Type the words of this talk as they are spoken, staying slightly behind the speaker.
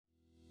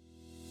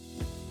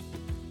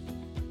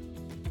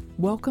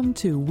Welcome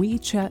to We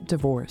Chat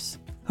Divorce,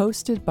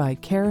 hosted by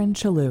Karen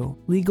Chalou,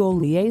 Legal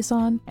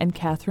Liaison, and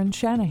Catherine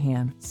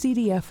Shanahan,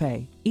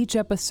 CDFA. Each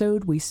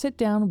episode, we sit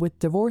down with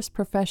divorce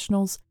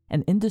professionals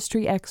and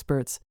industry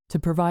experts to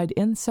provide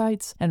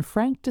insights and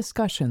frank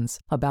discussions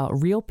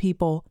about real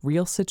people,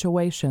 real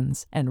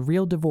situations, and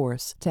real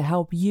divorce to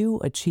help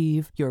you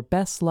achieve your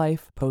best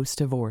life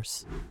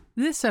post-divorce.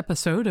 This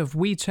episode of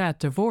We Chat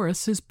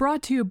Divorce is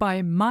brought to you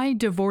by My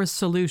Divorce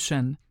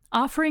Solution,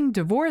 offering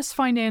divorce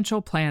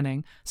financial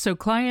planning so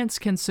clients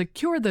can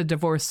secure the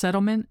divorce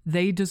settlement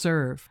they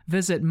deserve.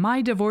 Visit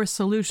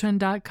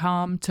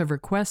mydivorcesolution.com to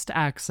request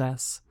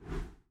access.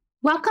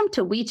 Welcome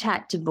to We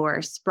Chat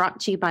Divorce, brought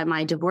to you by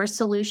My Divorce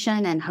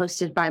Solution and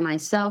hosted by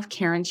myself,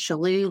 Karen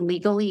Chalou,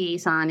 Legal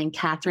Liaison, and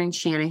Catherine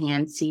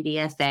Shanahan,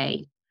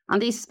 CDFA. On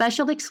these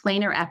special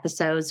explainer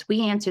episodes, we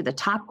answer the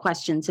top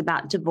questions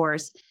about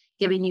divorce,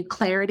 giving you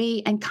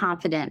clarity and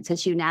confidence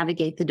as you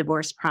navigate the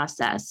divorce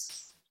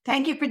process.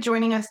 Thank you for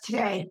joining us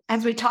today.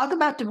 As we talk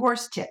about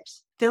divorce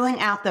tips, filling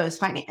out those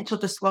financial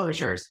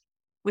disclosures,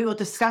 we will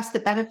discuss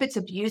the benefits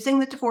of using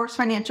the divorce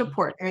financial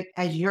portrait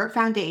as your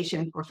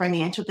foundation for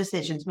financial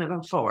decisions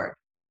moving forward.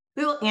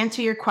 We will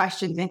answer your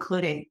questions,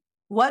 including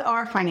what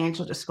are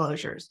financial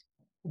disclosures?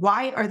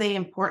 Why are they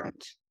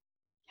important?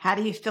 How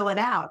do you fill it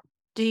out?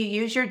 Do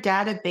you use your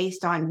data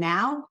based on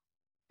now,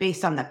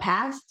 based on the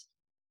past,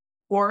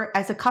 or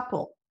as a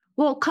couple?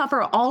 We'll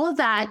cover all of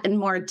that and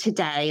more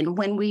today. And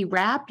when we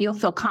wrap, you'll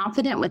feel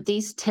confident with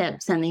these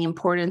tips and the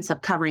importance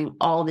of covering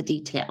all the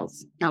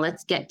details. Now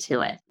let's get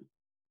to it.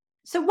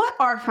 So what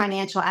are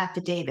financial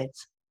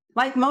affidavits?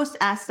 Like most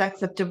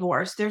aspects of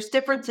divorce, there's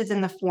differences in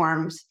the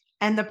forms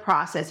and the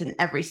process in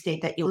every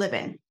state that you live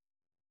in.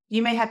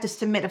 You may have to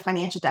submit a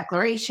financial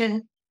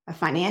declaration, a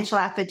financial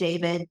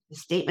affidavit, a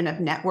statement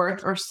of net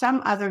worth, or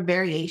some other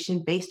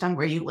variation based on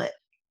where you live.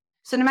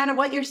 So no matter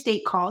what your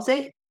state calls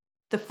it,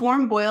 the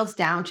form boils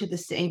down to the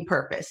same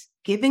purpose,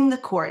 giving the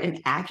court an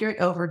accurate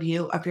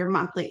overview of your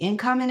monthly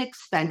income and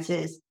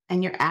expenses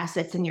and your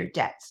assets and your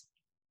debts.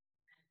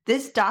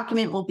 This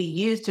document will be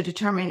used to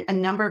determine a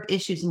number of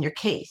issues in your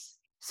case,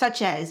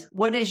 such as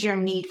what is your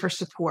need for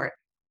support?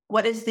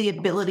 What is the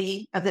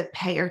ability of the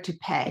payer to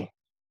pay?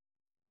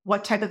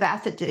 What type of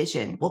asset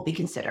division will be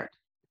considered?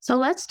 So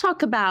let's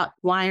talk about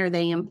why are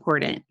they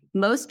important.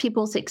 Most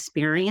people's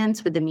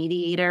experience with a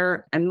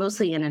mediator, and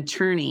mostly an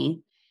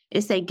attorney,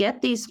 is they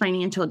get these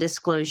financial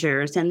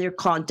disclosures, and they're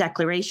called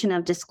declaration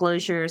of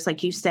disclosures,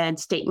 like you said,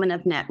 statement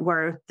of net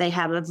worth. They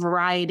have a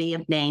variety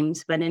of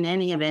names, but in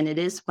any event, it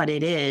is what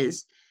it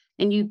is.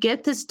 And you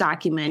get this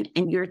document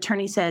and your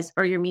attorney says,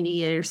 or your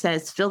mediator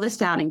says, fill this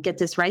out and get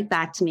this right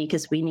back to me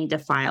because we need to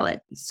file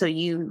it. So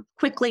you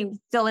quickly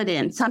fill it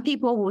in. Some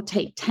people will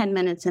take 10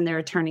 minutes in their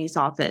attorney's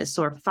office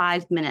or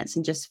 5 minutes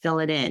and just fill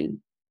it in.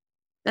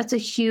 That's a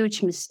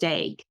huge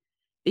mistake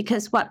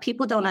because what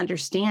people don't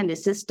understand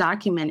is this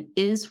document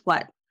is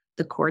what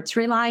the courts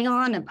rely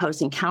on,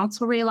 opposing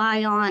counsel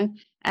rely on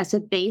as a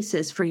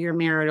basis for your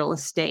marital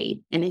estate.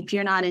 And if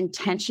you're not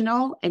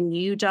intentional and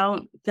you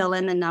don't fill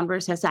in the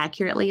numbers as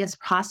accurately as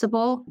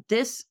possible,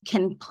 this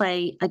can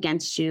play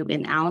against you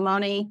in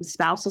alimony,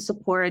 spousal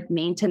support,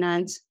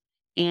 maintenance,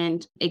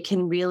 and it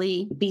can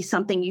really be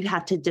something you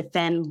have to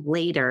defend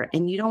later.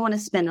 And you don't want to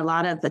spend a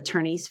lot of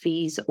attorney's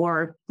fees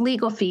or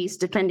legal fees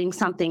defending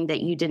something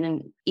that you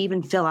didn't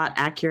even fill out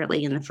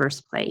accurately in the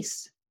first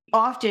place.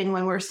 Often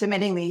when we're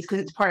submitting these,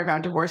 because it's part of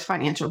our divorce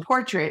financial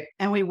portrait,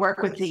 and we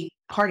work with the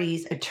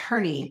party's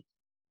attorney,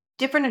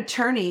 different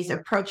attorneys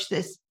approach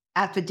this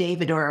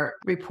affidavit or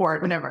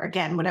report,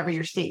 whatever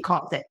your state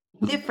calls it,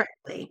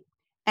 differently.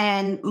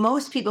 And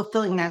most people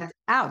filling that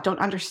out don't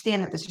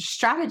understand that there's a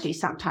strategy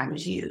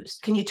sometimes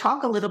used. Can you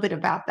talk a little bit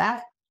about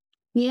that?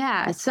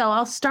 Yeah, so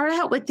I'll start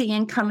out with the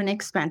income and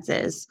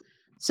expenses.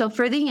 So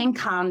for the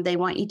income, they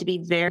want you to be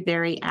very,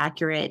 very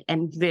accurate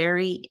and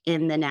very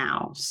in the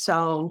now.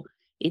 So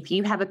if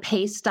you have a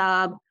pay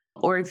stub,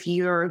 or if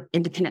you're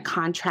independent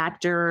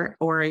contractor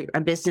or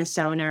a business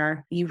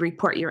owner, you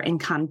report your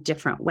income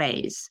different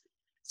ways.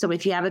 So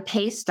if you have a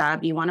pay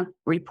stub, you want to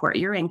report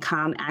your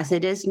income as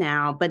it is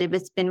now. But if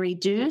it's been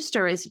reduced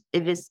or if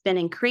it's been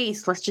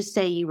increased, let's just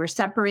say you were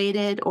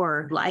separated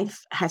or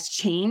life has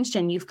changed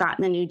and you've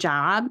gotten a new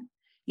job,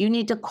 you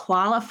need to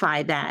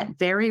qualify that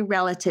very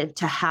relative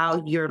to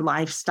how your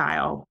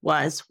lifestyle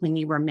was when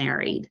you were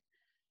married.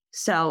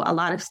 So a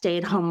lot of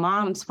stay-at-home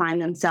moms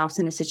find themselves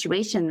in a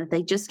situation that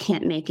they just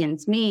can't make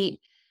ends meet.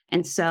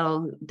 And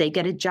so they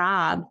get a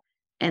job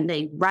and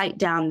they write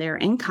down their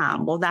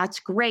income. Well, that's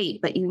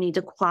great, but you need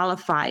to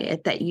qualify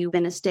it that you've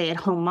been a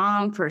stay-at-home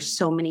mom for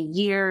so many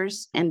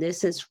years. And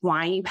this is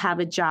why you have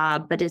a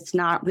job, but it's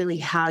not really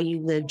how you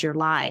lived your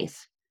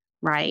life,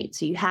 right?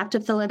 So you have to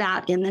fill it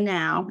out in the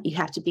now. You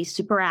have to be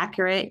super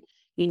accurate.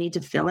 You need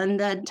to fill in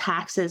the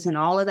taxes and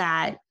all of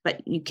that,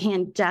 but you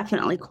can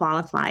definitely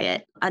qualify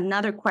it.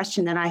 Another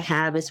question that I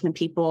have is when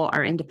people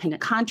are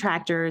independent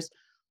contractors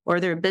or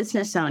they're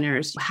business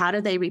owners, how do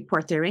they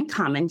report their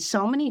income? And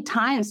so many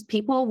times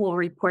people will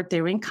report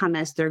their income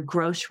as their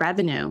gross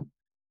revenue.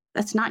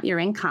 That's not your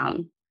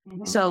income.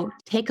 Mm-hmm. So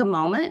take a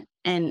moment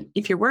And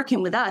if you're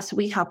working with us,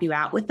 we help you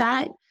out with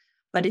that.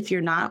 But if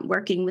you're not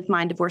working with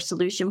My Divorce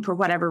Solution for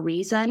whatever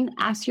reason,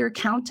 ask your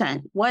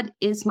accountant, what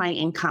is my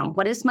income?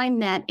 What is my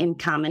net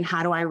income? And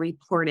how do I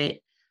report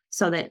it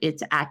so that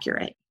it's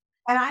accurate?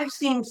 And I've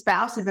seen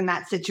spouses in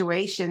that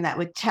situation that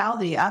would tell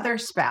the other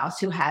spouse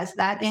who has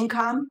that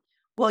income,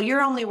 well,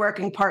 you're only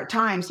working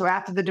part-time. So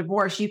after the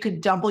divorce, you could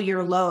double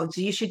your load.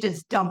 So you should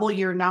just double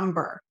your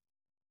number.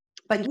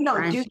 But you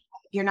don't do that.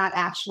 You're not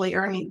actually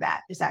earning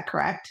that. Is that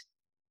correct?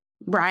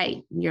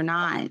 Right. You're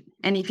not.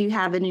 And if you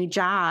have a new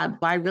job,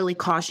 I really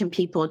caution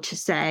people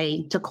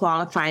to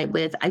qualify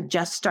with, I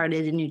just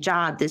started a new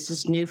job. This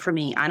is new for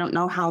me. I don't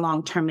know how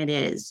long-term it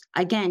is.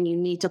 Again, you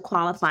need to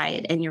qualify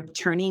it, and your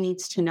attorney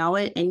needs to know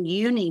it, and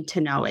you need to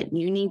know it.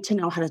 You need to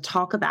know how to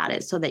talk about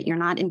it so that you're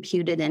not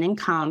imputed an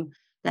income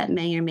that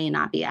may or may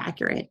not be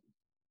accurate.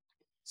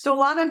 So a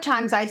lot of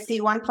times I see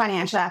one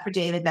financial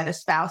affidavit that a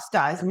spouse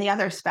does and the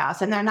other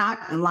spouse, and they're not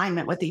in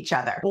alignment with each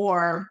other,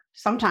 or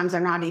sometimes they're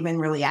not even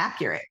really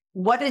accurate.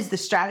 What is the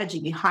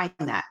strategy behind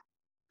that?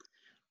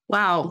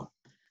 Wow.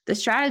 The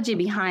strategy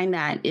behind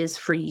that is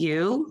for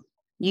you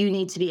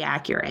need to be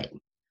accurate.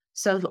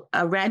 So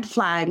a red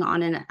flag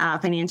on a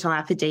financial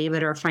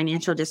affidavit or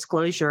financial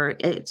disclosure,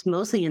 it's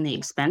mostly in the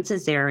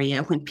expenses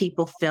area when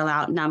people fill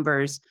out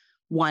numbers,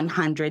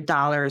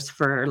 $100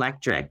 for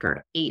electric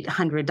or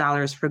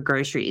 $800 for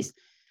groceries.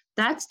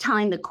 That's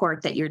telling the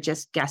court that you're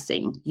just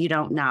guessing. You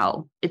don't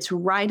know. It's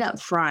right up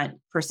front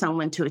for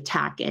someone to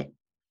attack it.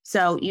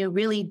 So you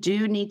really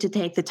do need to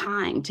take the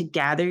time to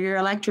gather your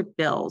electric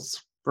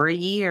bills for a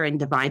year and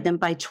divide them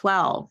by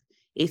 12.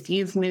 If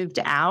you've moved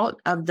out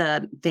of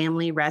the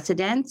family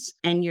residence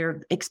and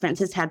your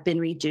expenses have been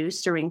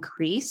reduced or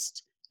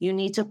increased, you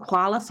need to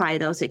qualify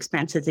those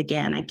expenses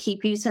again. I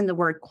keep using the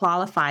word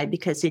qualify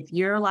because if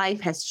your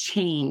life has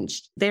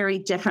changed very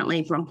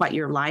differently from what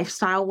your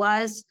lifestyle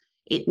was,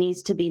 it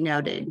needs to be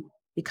noted.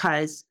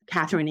 Because,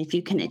 Catherine, if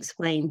you can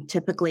explain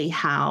typically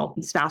how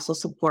spousal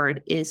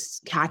support is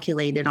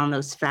calculated on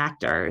those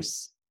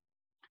factors.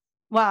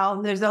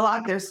 Well, there's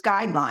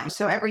guidelines.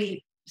 So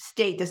every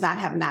state does not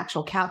have an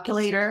actual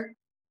calculator.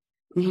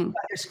 Mm-hmm.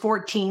 There's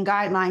 14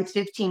 guidelines,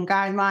 15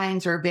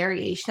 guidelines, or a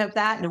variation of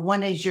that. And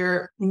one is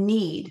your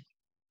need.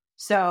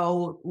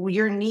 So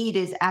your need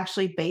is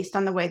actually based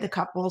on the way the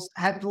couples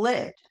have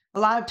lived. A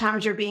lot of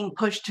times you're being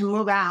pushed to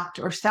move out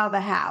or sell the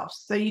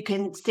house so you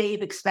can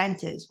save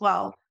expenses.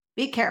 Well,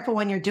 be careful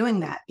when you're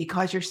doing that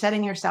because you're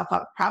setting yourself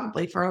up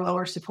probably for a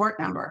lower support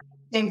number.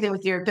 Same thing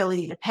with your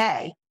ability to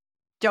pay.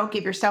 Don't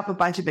give yourself a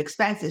bunch of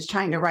expenses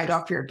trying to write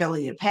off your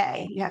ability to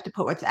pay. You have to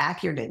put what's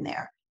accurate in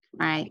there.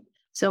 Right.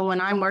 So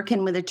when I'm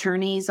working with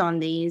attorneys on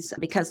these,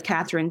 because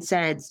Catherine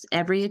said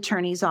every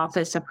attorney's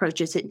office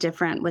approaches it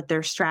different with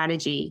their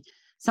strategy.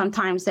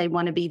 Sometimes they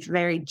want to be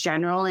very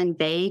general and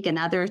vague, and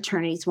other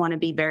attorneys want to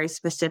be very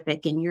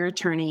specific. And your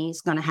attorney is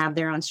going to have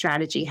their own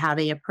strategy, how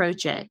they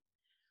approach it.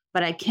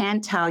 But I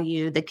can tell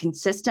you the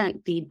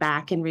consistent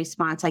feedback and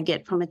response I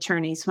get from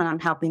attorneys when I'm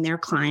helping their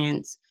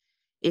clients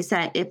is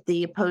that if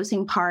the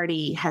opposing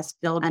party has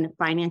filled a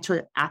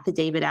financial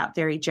affidavit out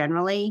very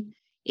generally,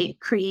 it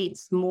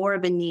creates more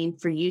of a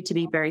need for you to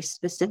be very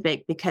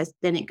specific because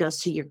then it goes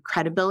to your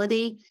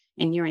credibility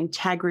and your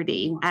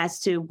integrity as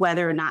to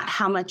whether or not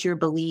how much you're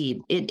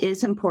believed. It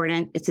is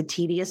important. It's a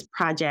tedious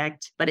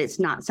project, but it's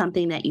not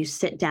something that you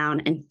sit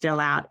down and fill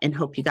out and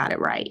hope you got it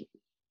right.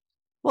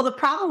 Well, the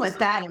problem with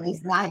that, and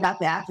it's not about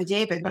the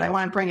affidavit, but I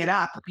want to bring it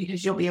up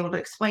because you'll be able to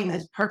explain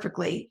this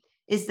perfectly,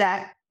 is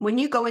that when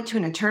you go into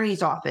an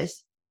attorney's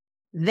office,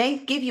 they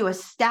give you a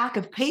stack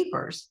of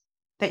papers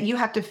that you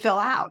have to fill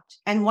out.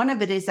 And one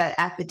of it is that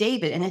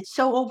affidavit. And it's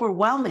so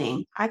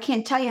overwhelming. I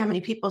can't tell you how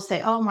many people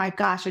say, oh my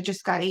gosh, I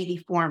just got 80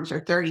 forms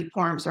or 30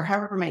 forms or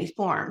however many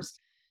forms.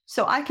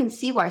 So I can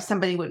see why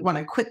somebody would want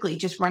to quickly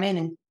just run in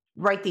and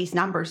write these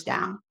numbers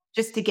down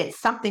just to get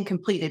something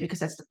completed because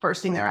that's the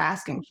first thing they're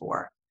asking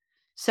for.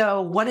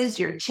 So what is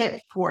your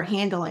tip for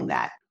handling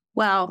that?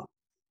 Well,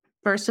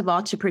 first of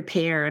all, to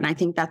prepare, and I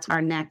think that's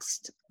our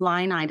next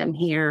line item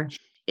here,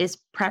 is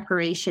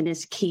preparation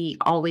is key,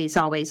 always,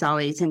 always,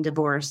 always in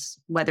divorce,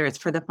 whether it's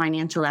for the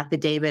financial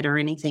affidavit or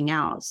anything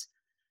else.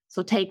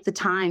 So take the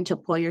time to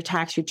pull your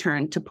tax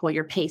return, to pull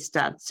your pay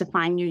stubs, to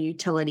find your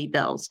utility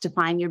bills, to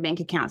find your bank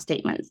account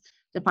statements,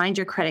 to find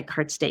your credit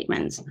card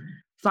statements.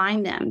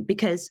 Find them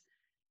because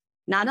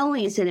not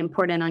only is it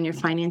important on your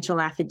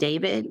financial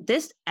affidavit,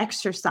 this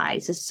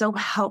exercise is so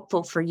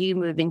helpful for you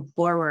moving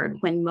forward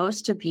when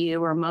most of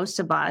you or most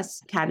of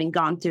us, having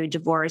gone through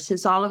divorce,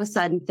 is all of a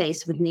sudden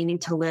faced with needing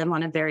to live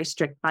on a very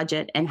strict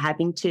budget and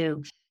having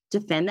to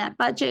defend that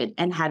budget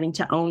and having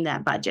to own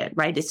that budget,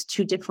 right? It's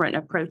two different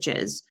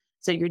approaches.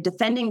 So you're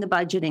defending the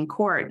budget in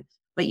court,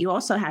 but you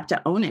also have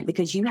to own it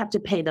because you have to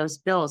pay those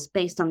bills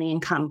based on the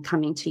income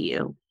coming to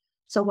you.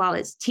 So while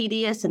it's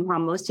tedious and while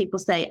most people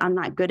say, I'm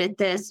not good at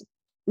this,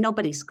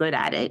 nobody's good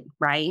at it,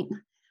 right?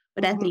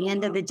 But at the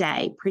end of the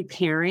day,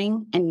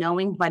 preparing and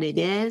knowing what it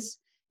is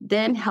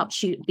then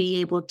helps you be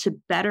able to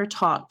better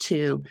talk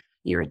to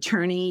your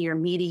attorney, your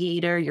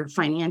mediator, your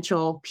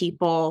financial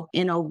people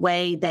in a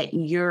way that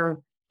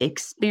you're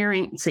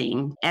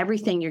experiencing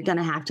everything you're going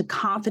to have to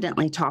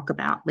confidently talk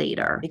about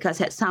later,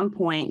 because at some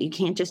point you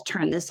can't just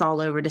turn this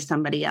all over to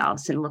somebody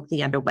else and look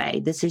the other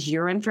way. This is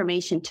your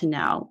information to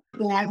know.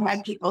 I've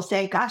had people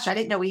say, gosh, I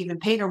didn't know we even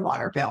paid our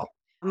water bill.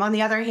 On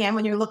the other hand,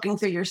 when you're looking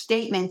through your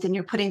statements and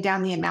you're putting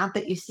down the amount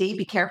that you see,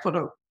 be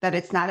careful that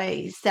it's not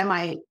a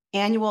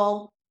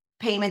semi-annual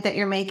payment that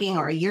you're making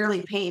or a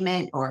yearly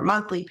payment or a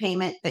monthly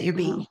payment that you're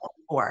being held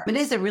for. It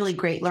is a really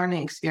great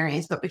learning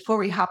experience. But before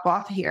we hop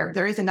off here,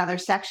 there is another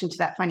section to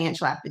that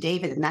financial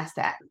affidavit, and that's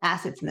that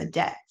assets and the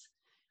debts.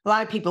 A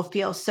lot of people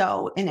feel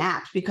so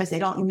inapt because they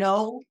don't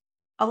know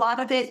a lot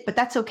of it, but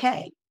that's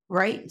okay,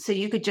 right? So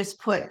you could just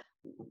put,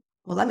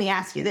 well, let me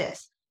ask you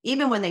this.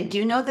 Even when they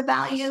do know the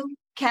value,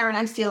 Karen,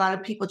 I see a lot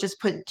of people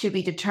just put to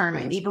be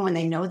determined, even when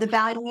they know the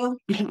value.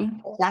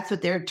 That's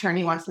what their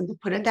attorney wants them to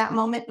put at that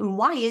moment. And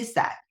why is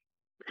that?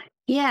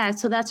 Yeah,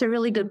 so that's a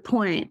really good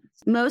point.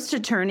 Most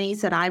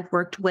attorneys that I've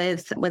worked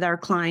with our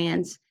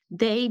clients,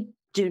 they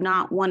do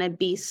not want to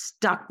be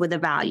stuck with a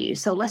value.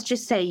 So let's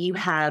just say you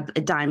have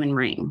a diamond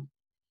ring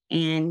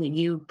and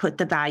you put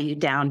the value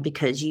down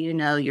because you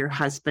know your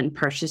husband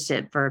purchased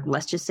it for,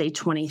 let's just say,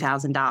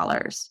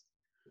 $20,000.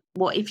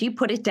 Well, if you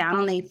put it down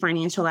on a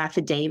financial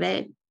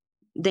affidavit,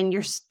 then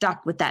you're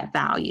stuck with that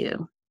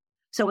value.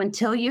 So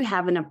until you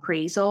have an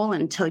appraisal,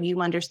 until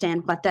you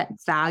understand what that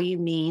value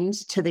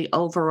means to the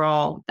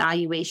overall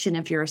valuation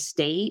of your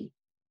estate,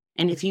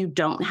 and if you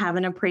don't have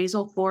an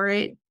appraisal for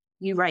it,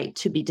 you write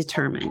to be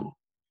determined.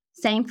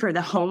 Same for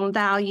the home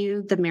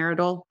value, the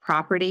marital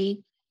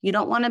property. You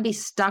don't want to be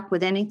stuck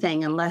with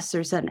anything unless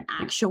there's an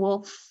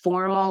actual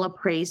formal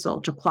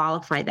appraisal to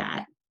qualify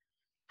that.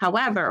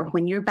 However,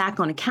 when you're back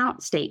on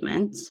account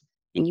statements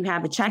and you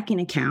have a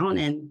checking account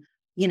and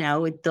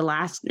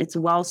it's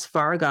Wells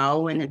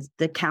Fargo and it's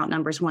the account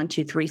number is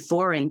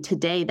 1234. And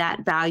today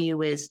that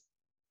value is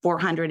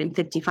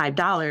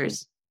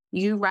 $455.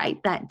 You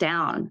write that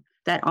down,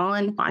 that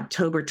on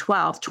October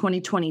 12th,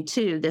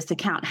 2022, this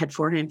account had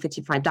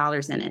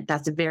 $455 in it.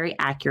 That's very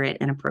accurate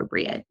and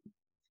appropriate.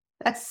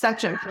 That's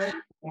such a good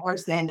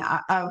portion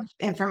of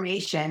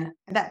information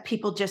that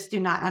people just do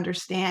not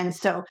understand.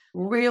 So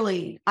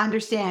really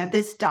understand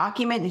this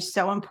document is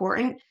so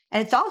important.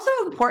 And it's also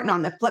important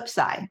on the flip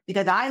side,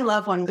 because I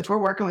love if we're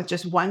working with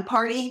just one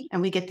party and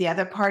we get the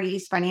other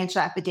party's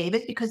financial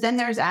affidavit, because then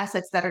there's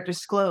assets that are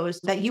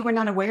disclosed that you were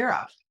not aware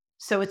of.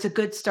 So it's a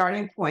good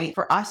starting point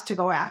for us to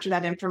go after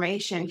that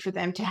information for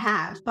them to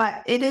have.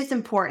 But it is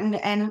important,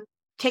 and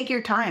take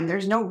your time.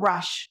 There's no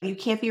rush. You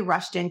can't be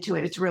rushed into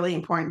it. It's really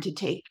important to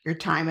take your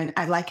time. And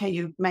I like how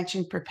you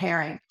mentioned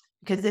preparing,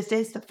 because this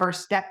is the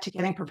first step to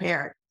getting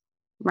prepared.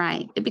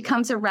 Right. It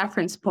becomes a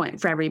reference point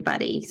for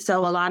everybody.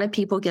 So a lot of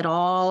people get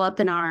all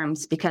up in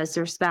arms because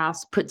their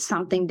spouse put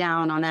something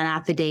down on an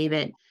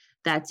affidavit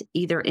that's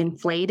either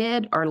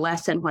inflated or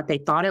less than what they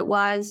thought it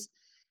was,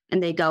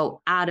 and they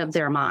go out of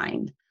their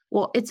mind.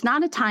 Well, it's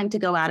not a time to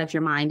go out of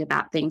your mind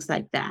about things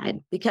like that,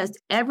 because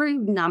every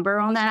number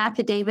on that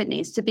affidavit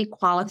needs to be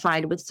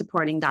qualified with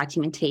supporting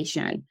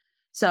documentation.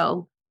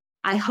 So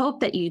I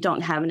hope that you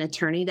don't have an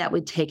attorney that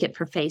would take it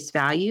for face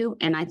value.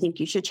 And I think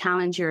you should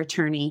challenge your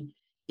attorney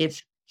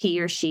if he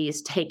or she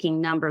is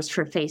taking numbers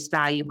for face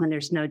value when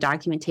there's no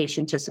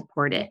documentation to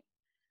support it.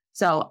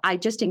 So I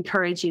just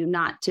encourage you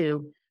not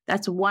to.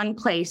 That's one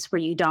place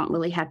where you don't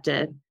really have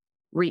to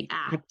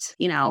react,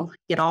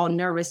 get all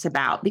nervous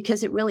about,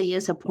 because it really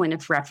is a point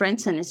of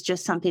reference and it's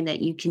just something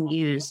that you can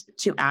use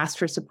to ask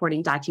for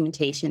supporting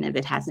documentation if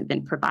it hasn't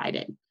been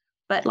provided.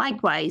 But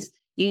likewise,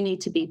 you need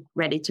to be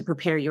ready to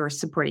prepare your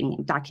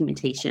supporting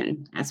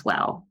documentation as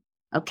well.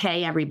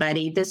 Okay,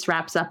 everybody, this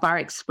wraps up our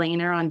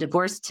explainer on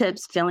divorce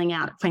tips, filling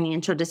out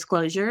financial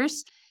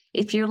disclosures.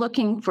 If you're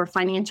looking for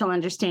financial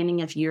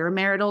understanding of your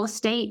marital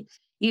estate,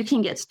 you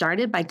can get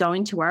started by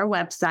going to our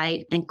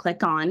website and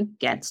click on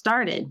Get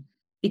Started.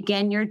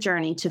 Begin your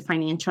journey to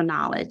financial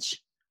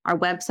knowledge. Our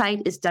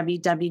website is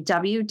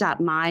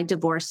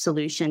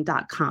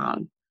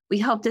www.mydivorcesolution.com. We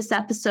hope this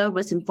episode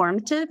was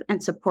informative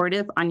and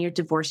supportive on your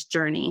divorce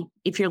journey.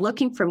 If you're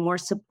looking for more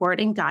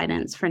support and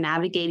guidance for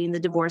navigating the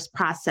divorce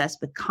process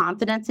with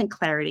confidence and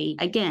clarity,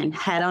 again,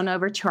 head on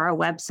over to our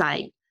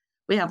website.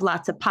 We have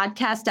lots of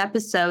podcast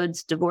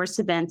episodes, divorce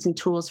events, and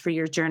tools for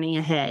your journey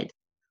ahead.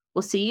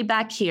 We'll see you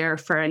back here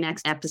for our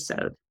next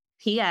episode.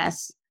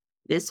 P.S.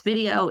 This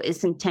video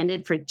is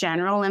intended for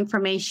general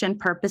information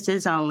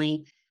purposes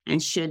only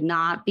and should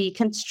not be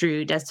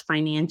construed as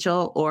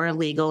financial or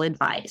legal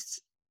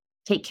advice.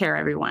 Take care,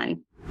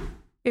 everyone.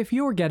 If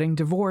you're getting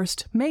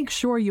divorced, make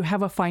sure you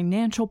have a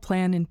financial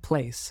plan in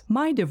place.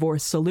 My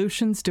Divorce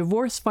Solutions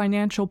Divorce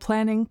Financial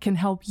Planning can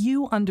help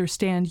you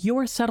understand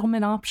your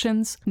settlement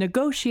options,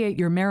 negotiate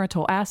your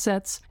marital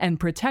assets,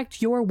 and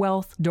protect your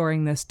wealth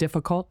during this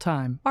difficult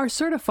time. Our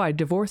certified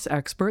divorce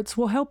experts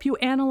will help you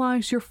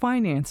analyze your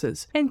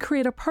finances and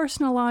create a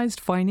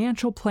personalized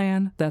financial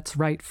plan that's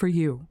right for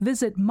you.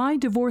 Visit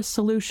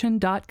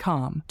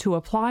mydivorcesolution.com to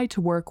apply to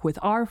work with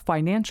our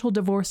financial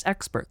divorce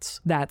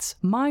experts. That's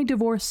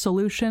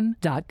mydivorcesolution.com.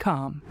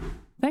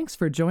 Thanks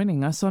for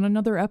joining us on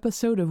another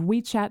episode of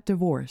We Chat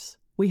Divorce.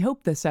 We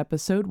hope this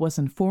episode was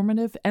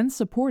informative and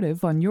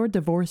supportive on your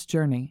divorce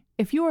journey.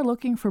 If you are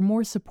looking for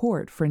more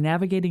support for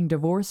navigating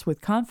divorce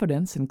with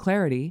confidence and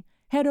clarity,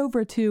 head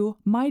over to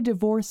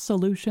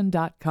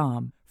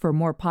mydivorcesolution.com for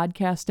more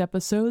podcast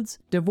episodes,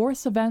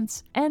 divorce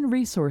events, and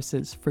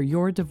resources for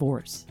your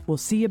divorce. We'll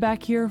see you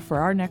back here for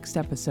our next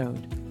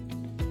episode.